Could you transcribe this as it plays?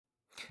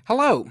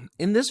Hello,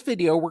 in this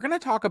video, we're going to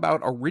talk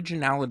about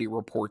originality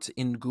reports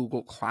in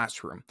Google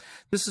Classroom.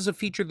 This is a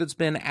feature that's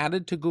been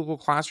added to Google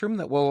Classroom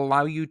that will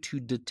allow you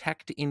to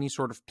detect any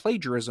sort of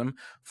plagiarism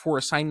for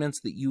assignments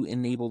that you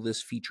enable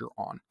this feature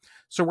on.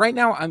 So right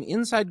now I'm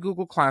inside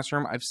Google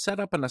Classroom. I've set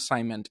up an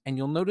assignment, and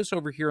you'll notice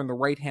over here in the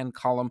right-hand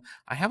column,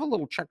 I have a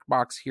little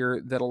checkbox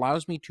here that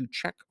allows me to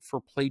check for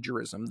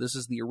plagiarism. This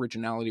is the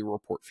originality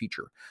report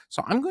feature.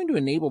 So I'm going to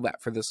enable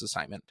that for this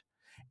assignment.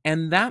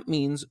 And that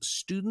means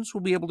students will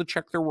be able to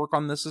check their work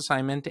on this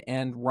assignment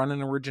and run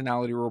an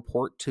originality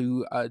report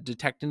to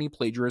detect any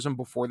plagiarism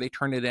before they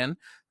turn it in.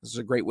 This is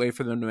a great way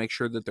for them to make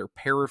sure that they're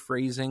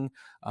paraphrasing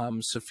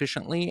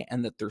sufficiently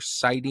and that they're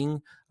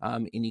citing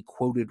any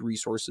quoted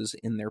resources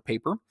in their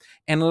paper.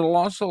 And it'll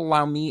also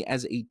allow me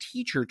as a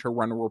teacher to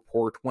run a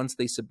report once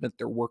they submit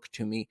their work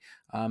to me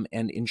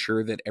and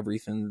ensure that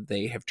everything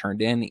they have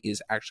turned in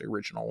is actually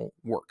original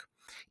work.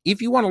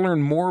 If you want to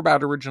learn more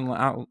about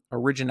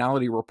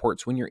originality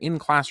reports when you're in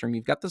Classroom,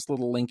 you've got this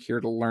little link here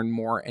to learn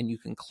more, and you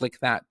can click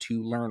that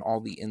to learn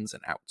all the ins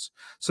and outs.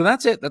 So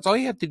that's it. That's all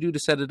you have to do to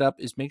set it up,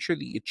 is make sure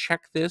that you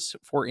check this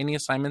for any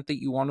assignment that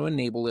you want to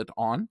enable it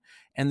on,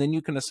 and then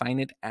you can assign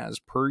it as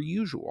per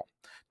usual.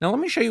 Now let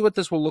me show you what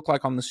this will look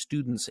like on the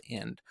student's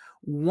end.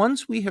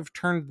 Once we have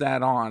turned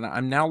that on,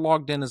 I'm now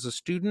logged in as a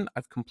student.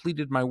 I've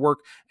completed my work,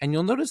 and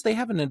you'll notice they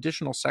have an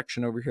additional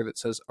section over here that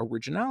says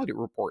Originality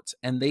Reports,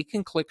 and they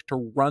can click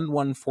to run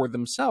one for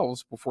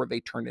themselves before they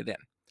turn it in.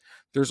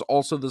 There's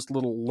also this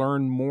little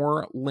learn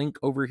more link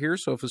over here.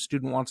 So if a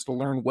student wants to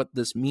learn what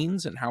this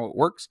means and how it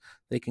works,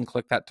 they can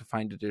click that to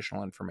find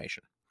additional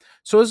information.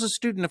 So as a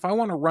student, if I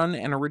want to run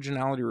an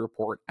originality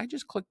report, I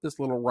just click this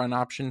little run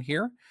option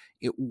here.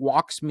 It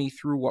walks me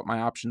through what my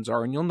options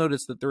are. And you'll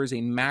notice that there is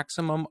a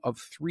maximum of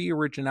 3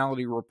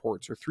 originality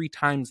reports, or 3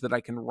 times that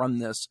I can run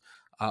this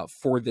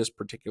for this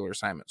particular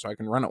assignment. So I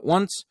can run it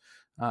once,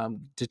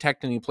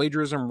 detect any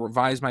plagiarism,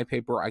 revise my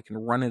paper. I can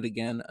run it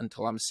again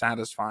until I'm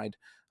satisfied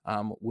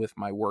with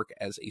my work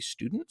as a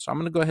student. So I'm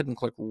going to go ahead and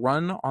click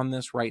run on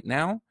this right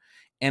now,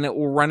 and it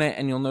will run it.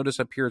 And you'll notice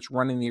up here it's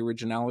running the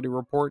originality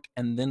report.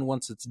 And then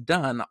once it's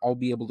done, I'll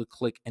be able to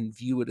click and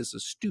view it as a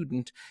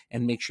student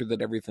and make sure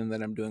that everything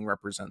that I'm doing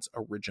represents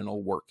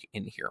original work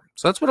in here.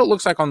 So that's what it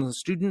looks like on the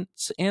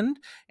student's end.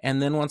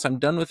 And then once I'm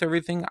done with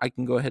everything, I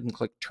can go ahead and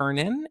click turn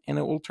in, and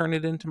it will turn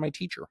it into my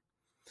teacher.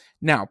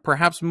 Now,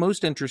 perhaps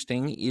most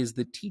interesting is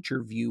the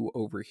teacher view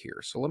over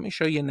here. So let me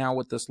show you now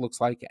what this looks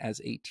like as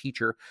a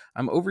teacher.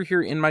 I'm over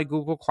here in my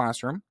Google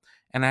Classroom,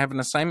 and I have an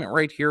assignment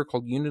right here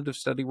called Unit of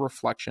Study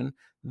Reflection.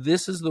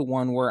 This is the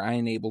one where I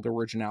enabled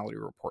Originality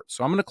Reports.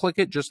 So I'm going to click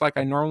it just like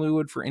I normally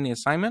would for any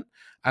assignment.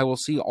 I will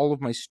see all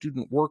of my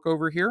student work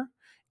over here.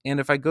 And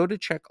if I go to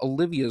check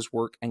Olivia's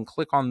work and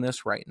click on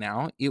this right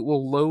now, it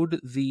will load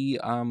the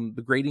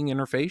grading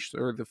interface,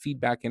 or the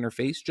feedback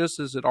interface, just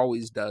as it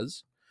always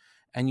does.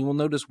 And you will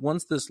notice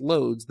once this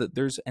loads that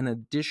there's an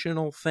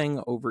additional thing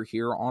over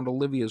here on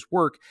Olivia's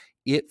work.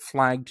 It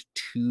flagged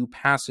 2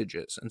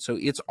 passages. And so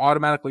it's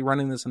automatically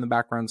running this in the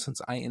background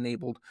since I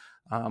enabled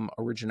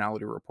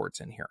originality reports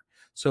in here.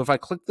 So if I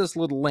click this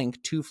little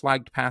link, 2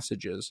 flagged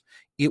passages,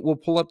 it will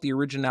pull up the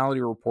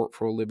originality report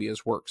for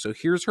Olivia's work. So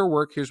here's her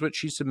work, here's what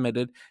she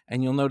submitted,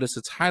 and you'll notice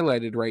it's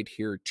highlighted right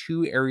here,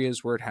 2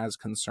 areas where it has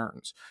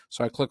concerns.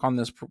 So I click on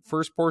this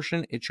first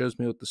portion, it shows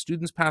me what the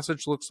student's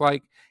passage looks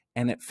like,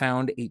 and it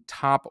found a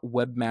top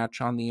web match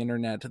on the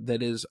internet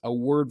that is a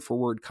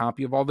word-for-word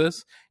copy of all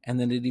this, and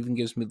then it even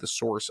gives me the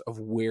source of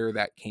where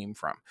that came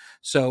from.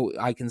 So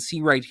I can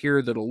see right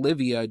here that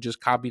Olivia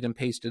just copied and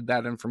pasted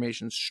that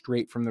information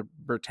straight from the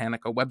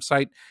Britannica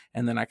website,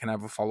 and then I can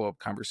have a follow-up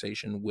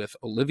conversation with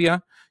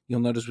Olivia. You'll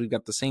notice we've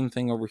got the same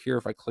thing over here.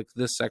 If I click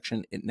this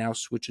section, it now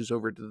switches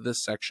over to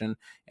this section,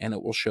 and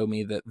it will show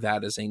me that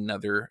that is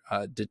another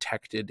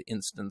detected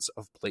instance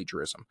of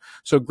plagiarism.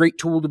 So a great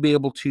tool to be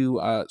able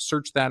to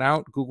search that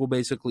out. Google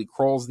basically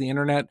crawls the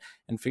internet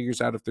and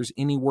figures out if there's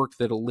any work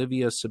that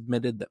Olivia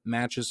submitted that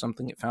matches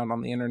something it found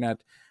on the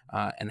internet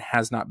and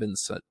has not been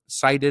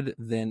cited,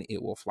 then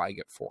it will flag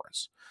it for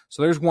us.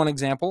 So there's one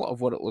example of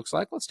what it looks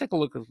like. Let's take a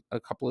look at a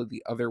couple of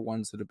the other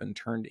ones that have been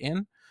turned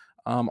in.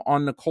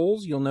 On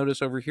Nicole's, you'll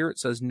notice over here it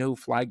says no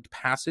flagged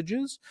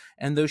passages,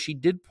 and though she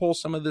did pull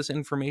some of this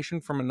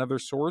information from another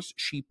source,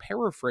 she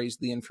paraphrased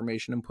the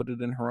information and put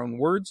it in her own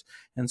words,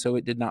 and so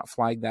it did not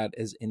flag that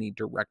as any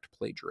direct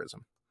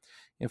plagiarism.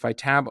 If I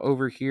tab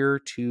over here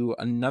to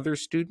another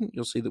student,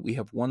 you'll see that we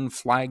have 1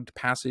 flagged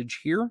passage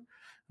here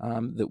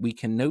that we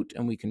can note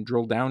and we can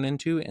drill down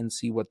into and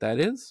see what that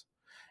is.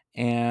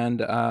 And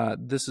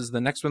this is the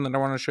next one that I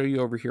want to show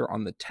you over here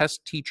on the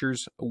test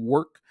teacher's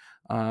work.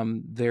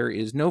 There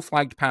is no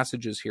flagged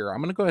passages here. I'm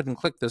going to go ahead and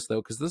click this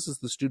though, because this is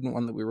the student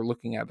one that we were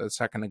looking at a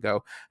second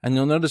ago. And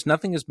you'll notice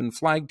nothing has been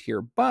flagged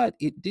here, but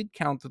it did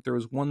count that there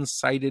was 1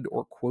 cited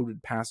or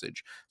quoted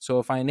passage. So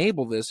if I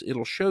enable this,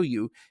 it'll show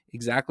you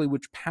exactly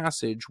which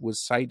passage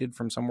was cited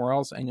from somewhere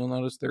else. And you'll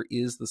notice there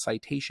is the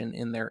citation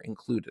in there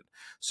included.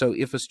 So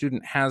if a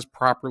student has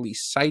properly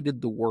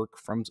cited the work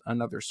from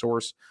another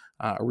source,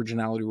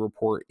 Originality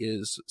Report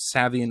is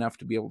savvy enough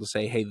to be able to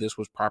say, hey, this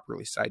was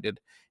properly cited,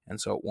 and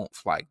so it won't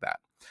flag that.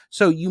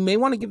 So you may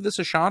want to give this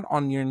a shot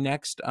on your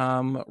next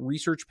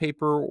research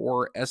paper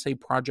or essay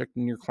project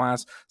in your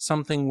class,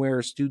 something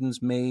where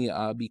students may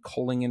be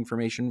culling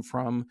information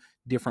from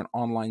different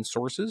online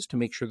sources to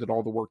make sure that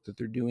all the work that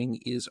they're doing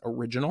is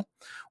original.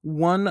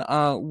 One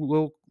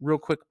real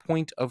quick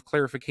point of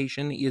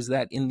clarification is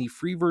that in the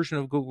free version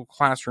of Google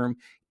Classroom,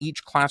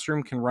 each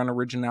classroom can run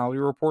Originality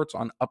Reports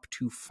on up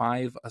to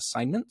 5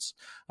 assignments.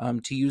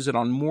 To use it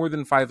on more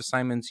than 5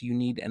 assignments, you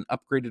need an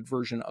upgraded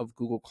version of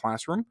Google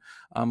Classroom.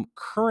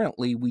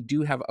 Currently, we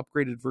do have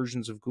upgraded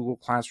versions of Google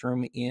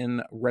Classroom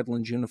in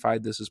Redlands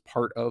Unified. This is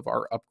part of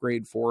our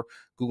upgrade for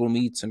Google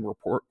Meets and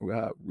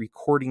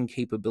recording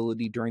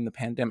capability during the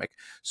pandemic.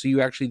 So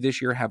you actually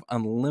this year have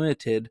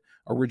unlimited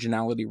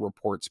Originality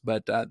Reports,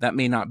 but that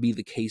may not be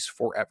the case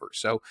forever.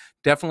 So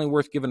definitely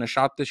worth giving a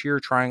shot this year,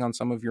 trying on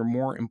some of your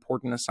more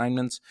important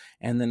assignments.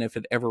 And then if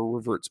it ever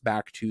reverts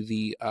back to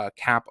the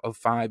cap of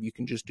 5, you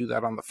can just do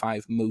that on the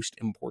 5 most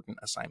important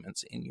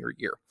assignments in your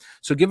year.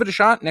 So give it a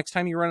shot next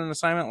time you run an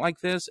assignment like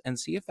this and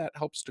see if that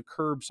helps to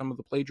curb some of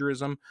the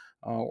plagiarism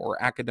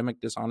or academic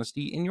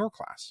dishonesty in your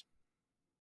class.